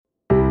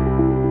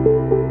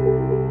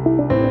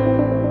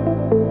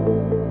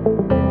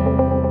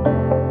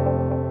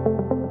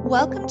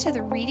Welcome to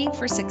the Reading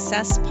for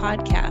Success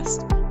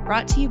podcast,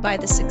 brought to you by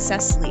the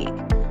Success League.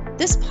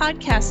 This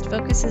podcast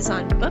focuses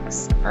on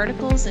books,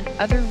 articles, and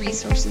other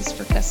resources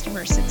for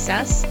customer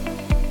success,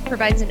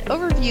 provides an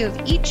overview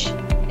of each,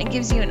 and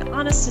gives you an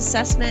honest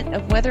assessment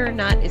of whether or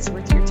not it's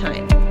worth your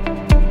time.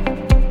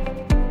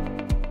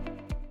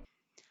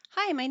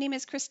 Hi, my name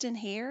is Kristen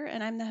Hayer,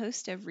 and I'm the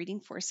host of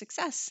Reading for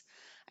Success.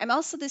 I'm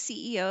also the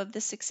CEO of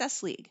the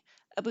Success League,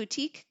 a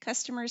boutique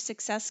customer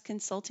success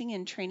consulting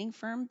and training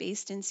firm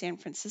based in San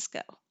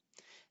Francisco.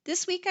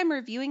 This week, I'm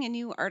reviewing a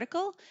new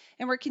article,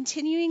 and we're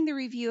continuing the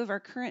review of our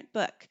current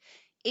book,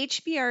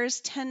 HBR's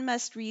 10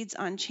 Must-Reads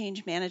on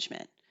Change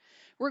Management.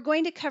 We're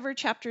going to cover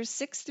chapters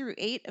 6 through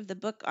 8 of the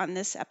book on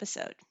this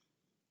episode.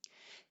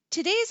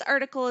 Today's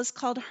article is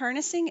called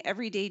Harnessing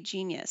Everyday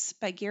Genius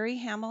by Gary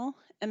Hamel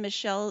and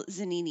Michelle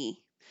Zanini.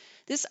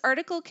 This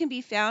article can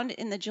be found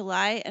in the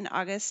July and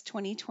August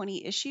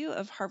 2020 issue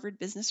of Harvard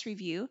Business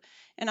Review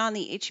and on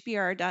the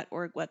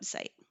hbr.org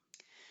website.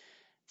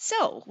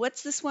 So,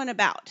 what's this one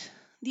about?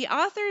 The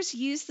authors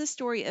use the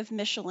story of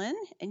Michelin,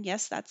 and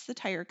yes, that's the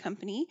tire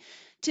company,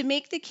 to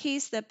make the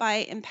case that by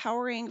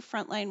empowering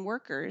frontline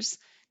workers,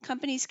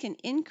 companies can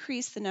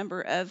increase the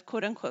number of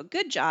quote-unquote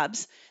good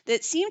jobs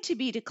that seem to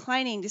be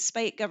declining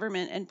despite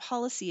government and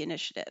policy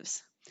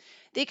initiatives.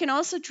 They can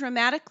also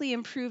dramatically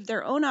improve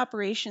their own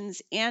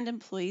operations and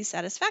employee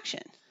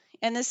satisfaction.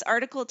 And this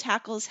article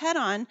tackles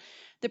head-on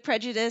the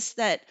prejudice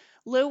that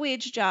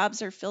low-wage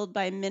jobs are filled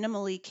by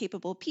minimally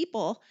capable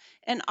people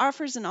and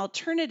offers an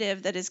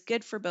alternative that is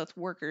good for both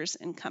workers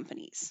and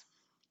companies.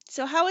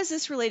 So how is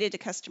this related to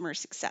customer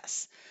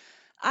success?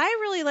 I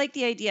really like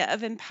the idea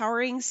of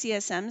empowering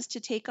CSMs to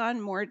take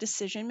on more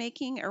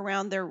decision-making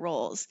around their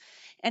roles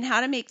and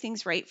how to make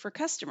things right for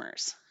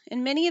customers.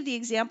 And many of the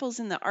examples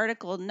in the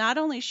article not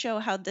only show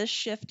how this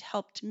shift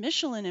helped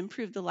Michelin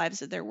improve the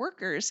lives of their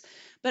workers,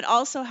 but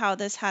also how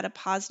this had a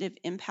positive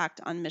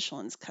impact on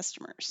Michelin's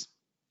customers.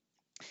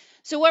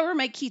 So what were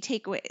my key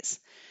takeaways?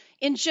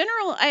 In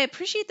general, I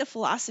appreciate the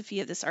philosophy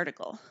of this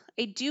article.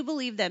 I do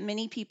believe that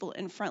many people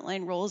in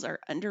frontline roles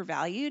are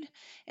undervalued,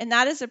 and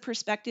that is a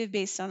perspective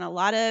based on a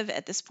lot of,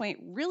 at this point,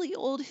 really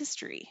old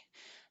history.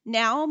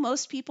 Now,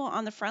 most people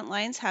on the front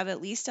lines have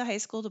at least a high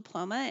school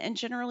diploma and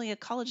generally a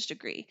college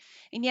degree,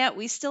 and yet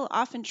we still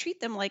often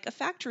treat them like a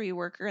factory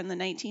worker in the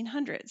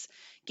 1900s,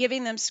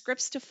 giving them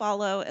scripts to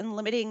follow and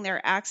limiting their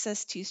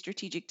access to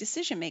strategic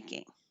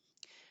decision-making.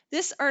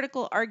 This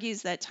article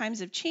argues that times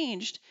have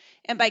changed,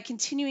 and by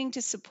continuing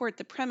to support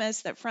the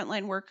premise that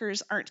frontline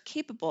workers aren't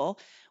capable,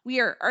 we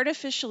are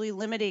artificially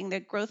limiting the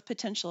growth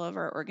potential of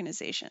our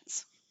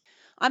organizations.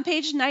 On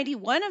page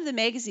 91 of the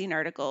magazine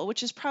article,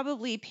 which is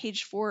probably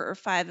page 4 or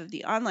 5 of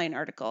the online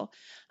article,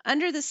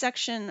 under the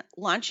section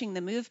Launching the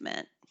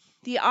Movement,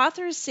 the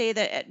authors say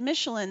that at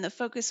Michelin, the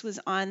focus was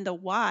on the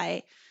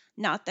why,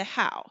 not the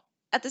how.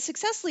 At the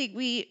Success League,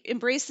 we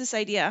embrace this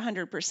idea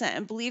 100%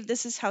 and believe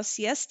this is how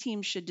CS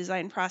teams should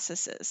design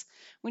processes.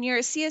 When you're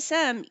a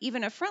CSM,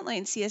 even a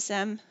frontline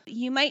CSM,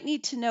 you might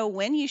need to know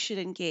when you should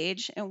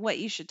engage and what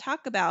you should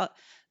talk about,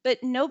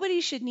 but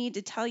nobody should need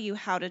to tell you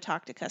how to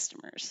talk to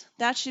customers.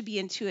 That should be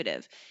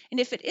intuitive. And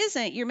if it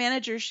isn't, your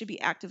manager should be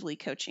actively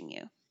coaching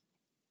you.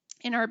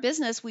 In our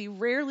business, we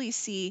rarely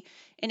see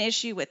an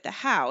issue with the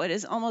how. It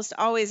is almost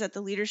always at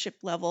the leadership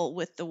level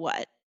with the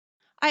what.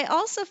 I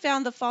also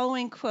found the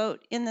following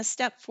quote in the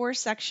Step 4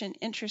 section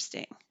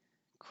interesting.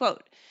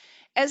 Quote,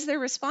 as their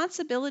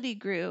responsibility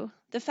grew,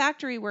 the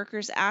factory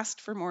workers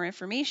asked for more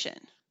information.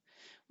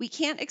 We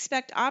can't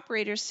expect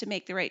operators to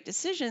make the right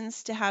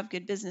decisions to have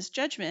good business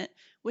judgment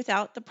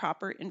without the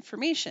proper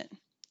information,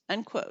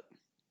 unquote.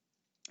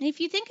 And if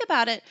you think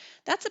about it,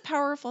 that's a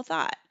powerful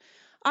thought.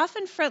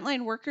 Often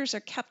frontline workers are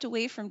kept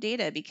away from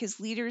data because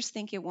leaders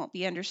think it won't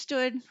be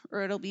understood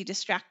or it'll be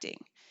distracting.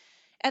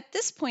 At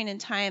this point in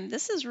time,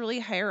 this is really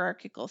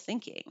hierarchical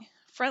thinking.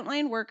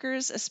 Frontline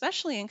workers,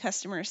 especially in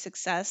customer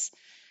success,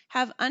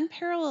 have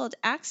unparalleled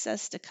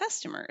access to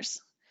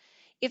customers.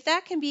 If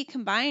that can be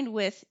combined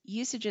with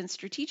usage and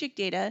strategic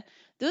data,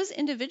 those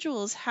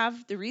individuals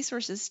have the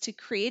resources to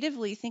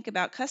creatively think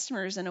about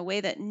customers in a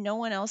way that no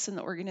one else in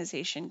the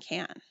organization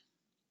can.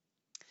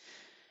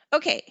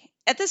 Okay,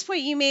 at this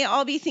point, you may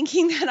all be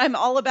thinking that I'm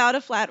all about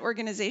a flat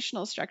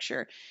organizational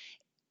structure.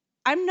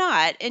 I'm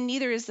not, and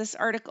neither is this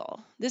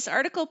article. This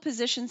article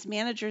positions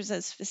managers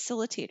as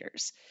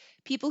facilitators,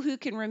 people who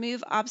can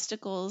remove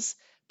obstacles,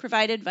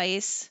 provide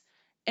advice,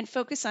 and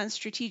focus on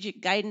strategic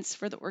guidance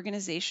for the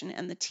organization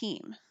and the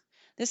team.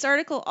 This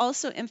article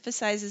also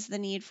emphasizes the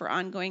need for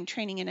ongoing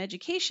training and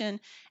education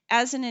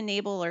as an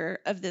enabler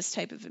of this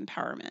type of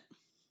empowerment.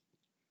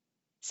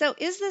 So,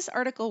 is this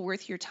article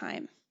worth your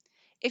time?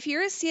 If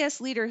you're a CS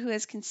leader who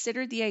has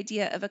considered the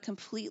idea of a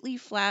completely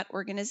flat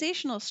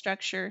organizational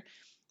structure,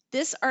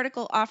 this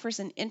article offers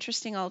an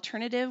interesting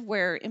alternative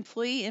where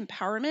employee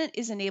empowerment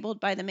is enabled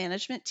by the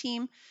management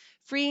team,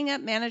 freeing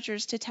up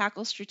managers to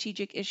tackle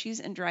strategic issues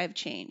and drive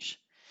change.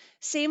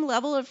 Same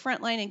level of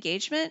frontline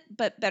engagement,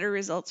 but better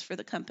results for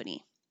the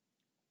company.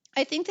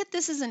 I think that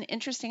this is an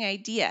interesting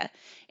idea.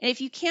 And if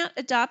you can't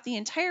adopt the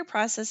entire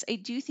process, I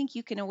do think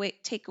you can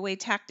take away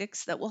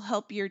tactics that will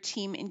help your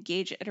team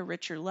engage at a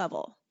richer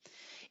level.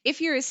 If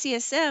you're a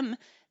CSM,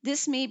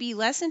 this may be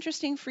less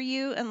interesting for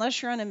you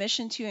unless you're on a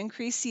mission to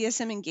increase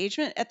CSM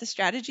engagement at the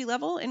strategy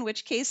level, in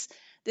which case,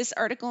 this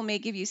article may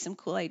give you some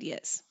cool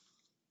ideas.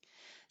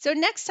 So,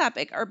 next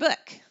topic, our book.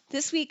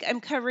 This week,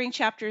 I'm covering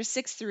chapters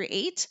 6 through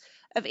 8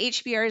 of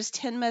HBR's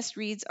 10 Must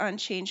Reads on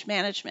Change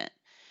Management.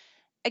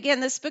 Again,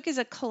 this book is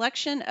a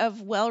collection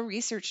of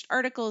well-researched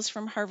articles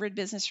from Harvard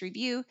Business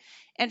Review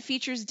and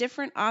features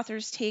different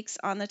authors' takes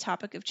on the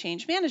topic of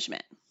change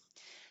management.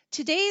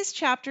 Today's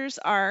chapters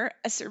are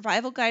A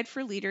Survival Guide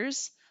for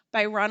Leaders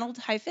by Ronald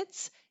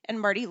Heifetz and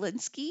Marty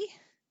Linsky,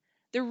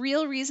 The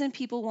Real Reason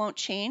People Won't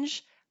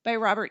Change by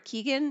Robert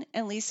Keegan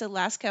and Lisa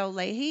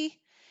Laskow-Lahey,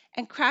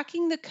 and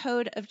Cracking the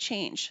Code of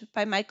Change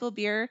by Michael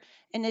Beer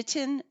and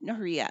Nitin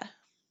Nohria.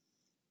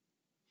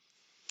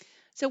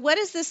 So what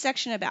is this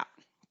section about?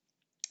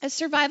 A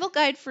Survival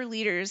Guide for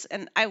Leaders,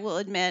 and I will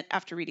admit,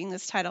 after reading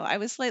this title, I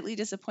was slightly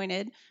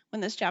disappointed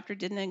when this chapter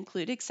didn't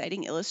include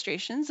exciting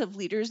illustrations of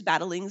leaders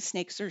battling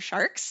snakes or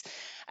sharks,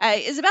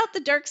 is about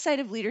the dark side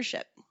of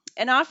leadership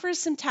and offers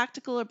some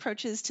tactical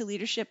approaches to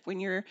leadership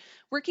when you're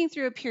working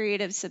through a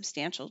period of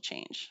substantial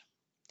change.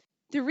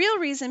 The Real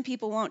Reason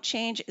People Won't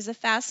Change is a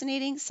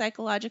fascinating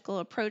psychological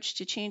approach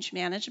to change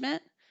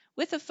management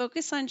with a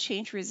focus on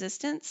change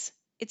resistance,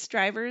 its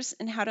drivers,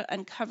 and how to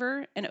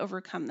uncover and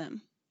overcome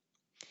them.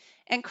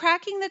 And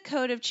Cracking the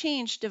Code of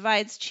Change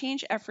divides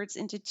change efforts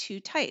into two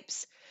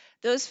types,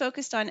 those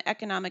focused on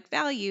economic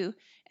value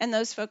and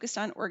those focused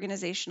on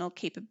organizational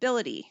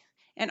capability,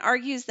 and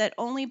argues that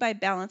only by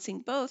balancing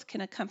both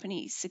can a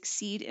company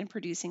succeed in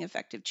producing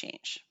effective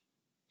change.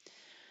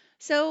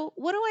 So,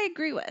 what do I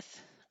agree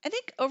with? I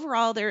think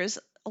overall there is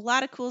a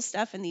lot of cool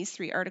stuff in these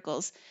three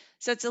articles,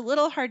 so it's a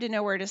little hard to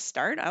know where to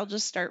start. I'll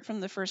just start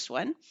from the first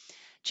one.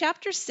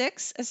 Chapter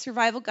 6, A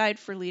Survival Guide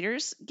for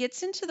Leaders,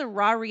 gets into the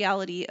raw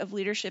reality of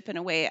leadership in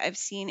a way I've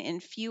seen in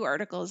few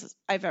articles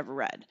I've ever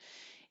read.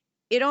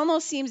 It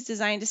almost seems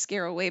designed to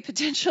scare away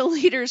potential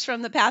leaders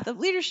from the path of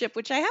leadership,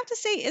 which I have to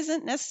say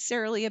isn't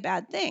necessarily a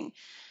bad thing.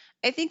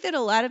 I think that a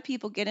lot of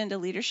people get into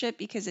leadership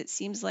because it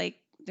seems like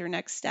their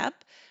next step,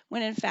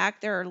 when in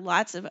fact there are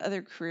lots of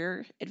other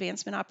career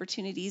advancement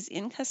opportunities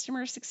in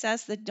customer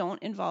success that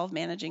don't involve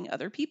managing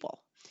other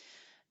people.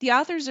 The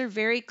authors are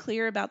very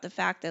clear about the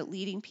fact that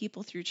leading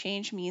people through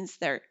change means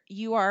that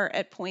you are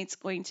at points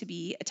going to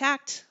be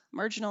attacked,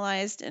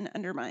 marginalized, and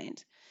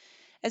undermined.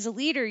 As a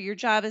leader, your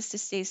job is to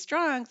stay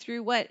strong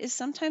through what is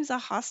sometimes a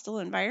hostile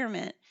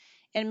environment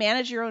and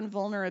manage your own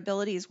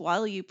vulnerabilities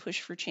while you push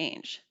for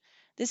change.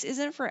 This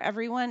isn't for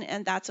everyone,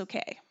 and that's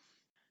okay.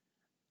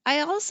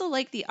 I also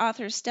like the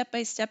author's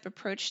step-by-step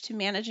approach to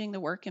managing the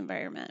work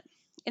environment.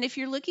 And if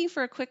you're looking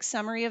for a quick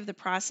summary of the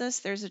process,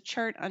 there's a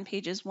chart on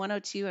pages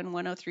 102 and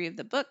 103 of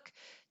the book.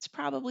 It's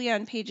probably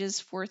on pages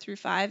 4 through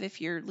 5 if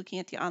you're looking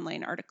at the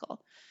online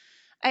article.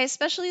 I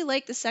especially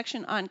like the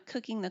section on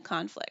cooking the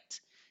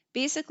conflict.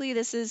 Basically,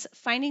 this is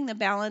finding the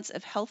balance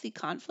of healthy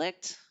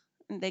conflict,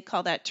 and they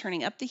call that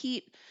turning up the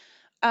heat,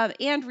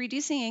 and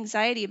reducing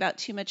anxiety about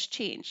too much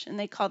change, and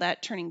they call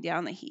that turning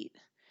down the heat.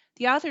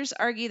 The authors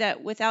argue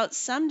that without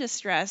some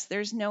distress,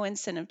 there's no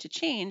incentive to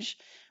change,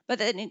 but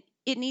that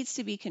it needs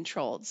to be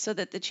controlled so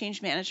that the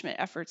change management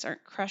efforts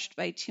aren't crushed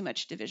by too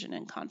much division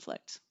and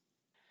conflict.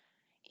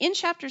 In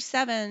chapter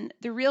 7,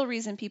 The Real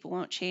Reason People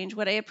Won't Change,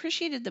 what I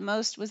appreciated the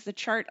most was the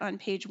chart on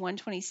page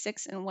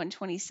 126 and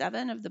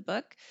 127 of the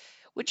book,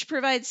 which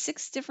provides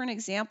 6 different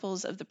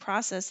examples of the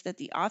process that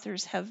the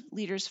authors have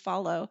leaders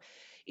follow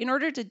in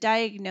order to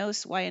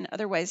diagnose why an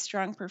otherwise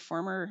strong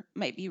performer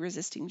might be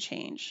resisting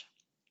change.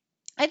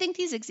 I think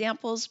these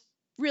examples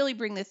really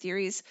bring the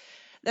theories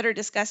that are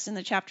discussed in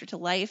the chapter to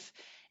life,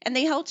 and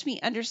they helped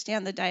me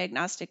understand the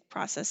diagnostic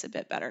process a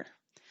bit better.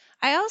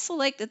 I also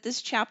like that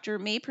this chapter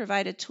may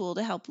provide a tool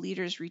to help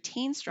leaders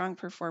retain strong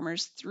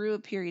performers through a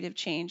period of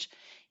change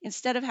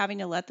instead of having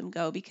to let them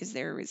go because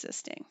they're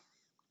resisting.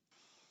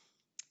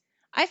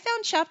 I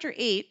found chapter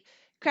 8,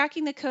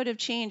 Cracking the Code of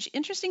Change,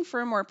 interesting for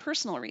a more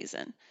personal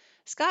reason.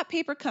 Scott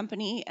Paper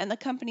Company and the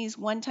company's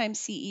one-time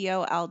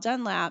CEO, Al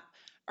Dunlap,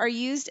 are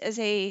used as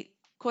a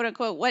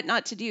quote-unquote what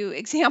not to do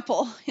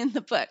example in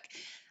the book.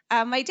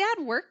 My dad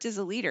worked as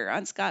a leader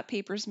on Scott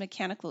Paper's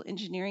mechanical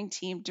engineering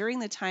team during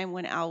the time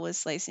when Al was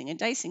slicing and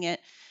dicing it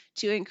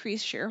to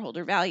increase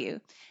shareholder value.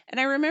 And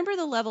I remember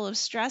the level of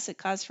stress it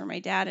caused for my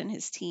dad and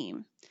his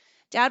team.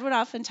 Dad would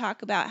often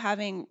talk about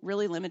having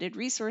really limited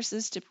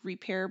resources to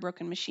repair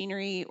broken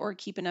machinery or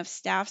keep enough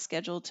staff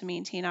scheduled to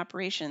maintain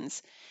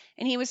operations.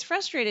 And he was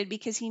frustrated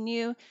because he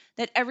knew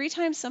that every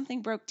time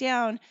something broke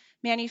down,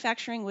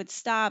 manufacturing would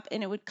stop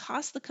and it would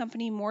cost the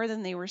company more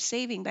than they were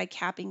saving by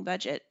capping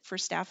budget for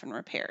staff and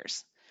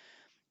repairs.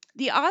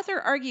 The author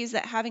argues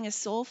that having a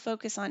sole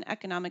focus on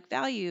economic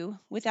value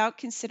without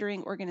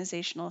considering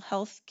organizational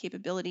health,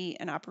 capability,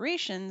 and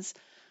operations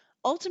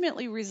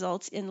ultimately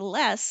results in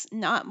less,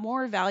 not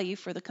more value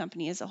for the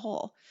company as a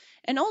whole.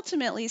 And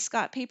ultimately,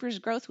 Scott Paper's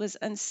growth was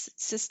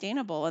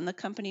unsustainable and the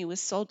company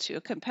was sold to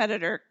a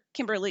competitor,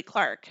 Kimberly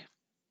Clark.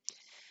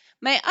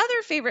 My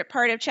other favorite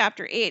part of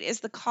chapter 8 is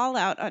the call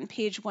out on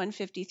page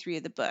 153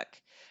 of the book,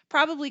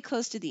 probably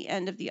close to the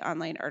end of the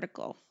online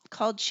article,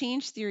 called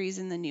Change Theories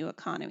in the New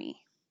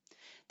Economy.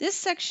 This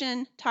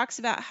section talks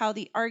about how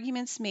the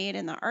arguments made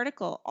in the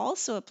article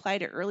also apply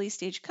to early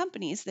stage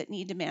companies that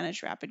need to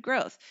manage rapid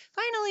growth.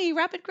 Finally,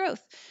 rapid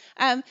growth.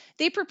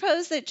 They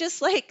propose that just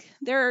like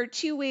there are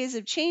two ways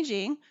of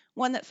changing,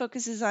 one that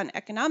focuses on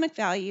economic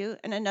value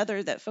and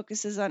another that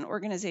focuses on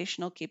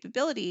organizational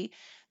capability,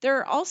 there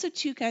are also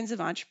two kinds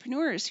of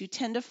entrepreneurs who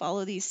tend to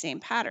follow these same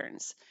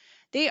patterns.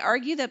 They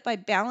argue that by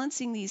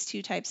balancing these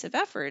two types of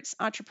efforts,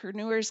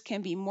 entrepreneurs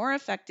can be more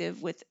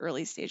effective with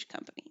early stage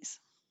companies.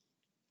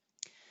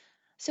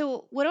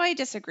 So, what do I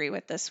disagree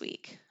with this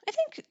week? I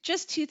think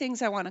just two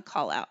things I want to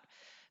call out.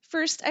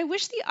 First, I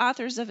wish the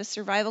authors of A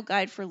Survival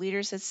Guide for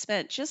Leaders had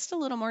spent just a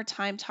little more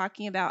time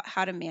talking about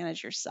how to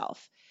manage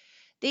yourself.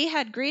 They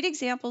had great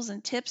examples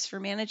and tips for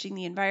managing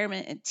the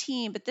environment and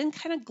team, but then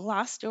kind of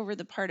glossed over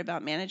the part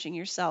about managing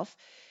yourself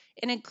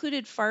and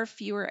included far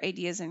fewer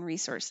ideas and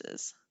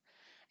resources.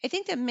 I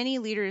think that many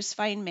leaders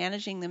find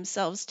managing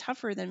themselves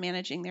tougher than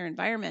managing their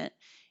environment.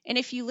 And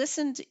if you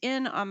listened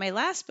in on my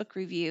last book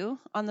review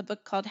on the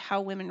book called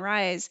How Women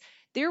Rise,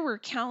 there were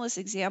countless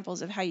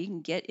examples of how you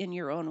can get in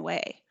your own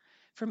way.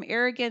 From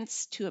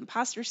arrogance to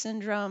imposter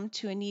syndrome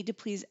to a need to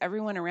please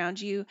everyone around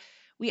you,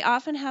 we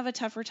often have a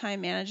tougher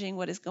time managing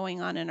what is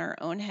going on in our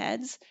own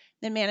heads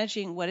than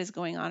managing what is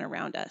going on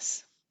around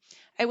us.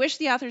 I wish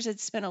the authors had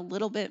spent a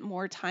little bit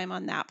more time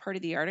on that part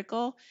of the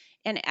article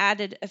and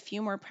added a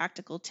few more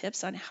practical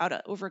tips on how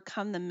to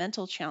overcome the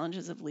mental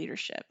challenges of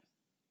leadership.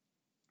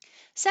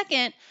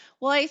 Second,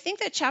 while I think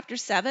that chapter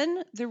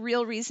 7, The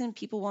Real Reason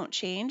People Won't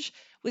Change,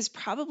 was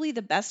probably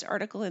the best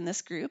article in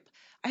this group,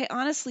 I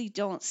honestly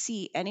don't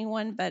see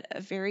anyone but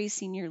a very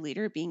senior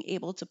leader being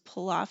able to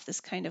pull off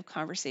this kind of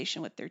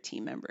conversation with their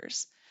team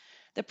members.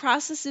 The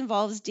process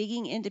involves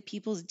digging into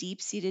people's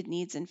deep-seated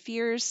needs and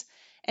fears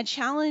and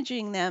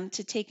challenging them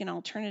to take an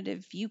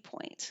alternative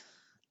viewpoint.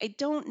 I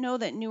don't know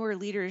that newer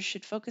leaders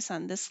should focus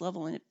on this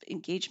level of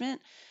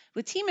engagement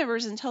with team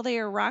members until they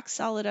are rock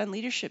solid on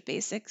leadership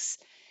basics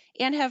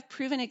and have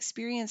proven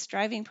experience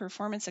driving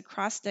performance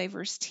across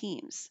diverse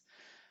teams.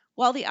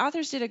 While the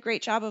authors did a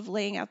great job of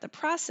laying out the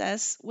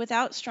process,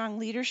 without strong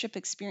leadership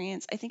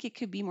experience, I think it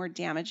could be more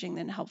damaging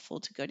than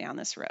helpful to go down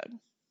this road.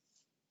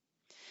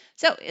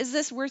 So, is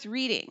this worth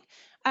reading?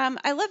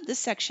 I love this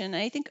section,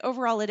 and I think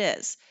overall it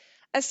is.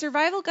 A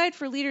Survival Guide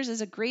for Leaders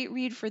is a great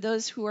read for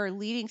those who are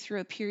leading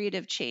through a period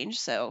of change.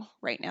 So,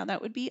 right now,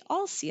 that would be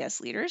all CS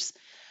leaders.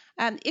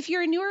 If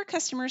you're a newer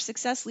customer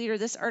success leader,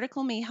 this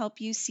article may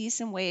help you see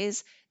some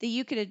ways that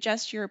you could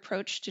adjust your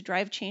approach to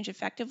drive change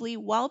effectively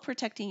while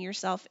protecting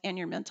yourself and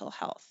your mental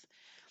health.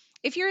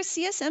 If you're a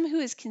CSM who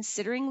is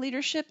considering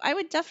leadership, I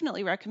would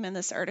definitely recommend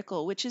this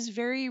article, which is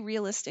very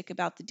realistic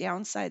about the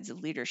downsides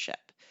of leadership.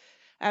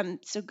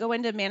 So go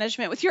into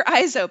management with your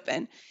eyes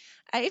open.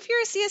 If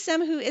you're a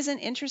CSM who isn't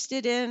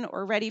interested in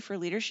or ready for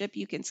leadership,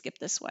 you can skip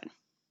this one.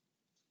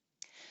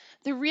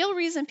 The Real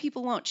Reason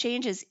People Won't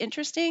Change is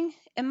interesting.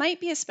 It might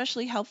be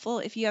especially helpful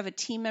if you have a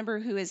team member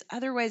who is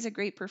otherwise a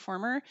great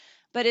performer,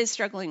 but is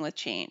struggling with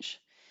change.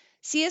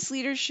 CS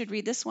leaders should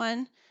read this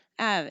one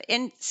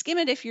and skim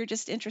it if you're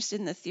just interested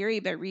in the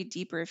theory, but read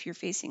deeper if you're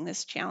facing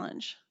this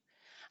challenge.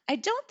 I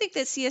don't think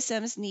that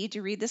CSMs need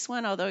to read this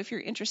one, although if you're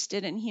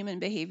interested in human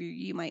behavior,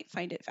 you might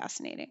find it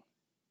fascinating.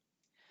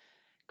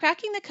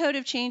 Cracking the Code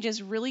of Change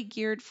is really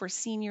geared for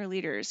senior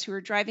leaders who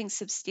are driving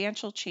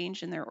substantial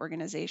change in their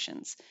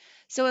organizations.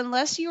 So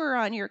unless you are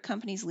on your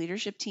company's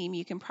leadership team,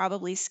 you can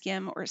probably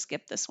skim or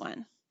skip this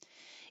one.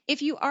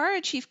 If you are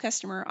a chief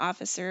customer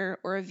officer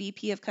or a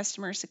VP of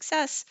customer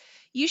success,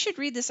 you should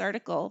read this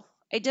article,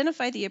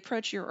 identify the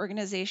approach your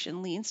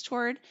organization leans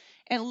toward,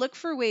 and look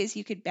for ways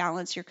you could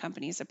balance your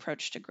company's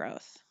approach to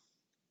growth.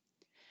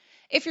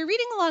 If you're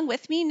reading along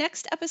with me,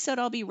 next episode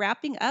I'll be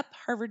wrapping up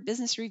Harvard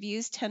Business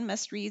Review's 10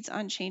 must-reads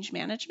on change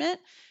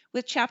management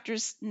with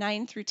chapters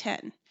 9 through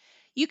 10.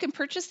 You can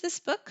purchase this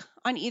book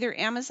on either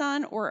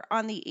Amazon or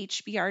on the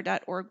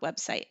hbr.org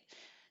website.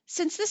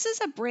 Since this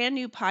is a brand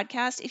new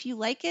podcast, if you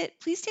like it,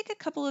 please take a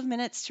couple of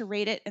minutes to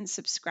rate it and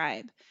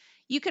subscribe.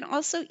 You can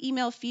also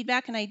email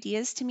feedback and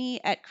ideas to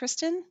me at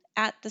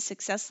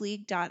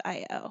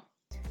kristen@thesuccessleague.io.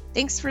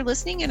 Thanks for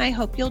listening, and I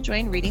hope you'll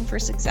join Reading for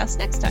Success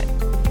next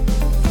time.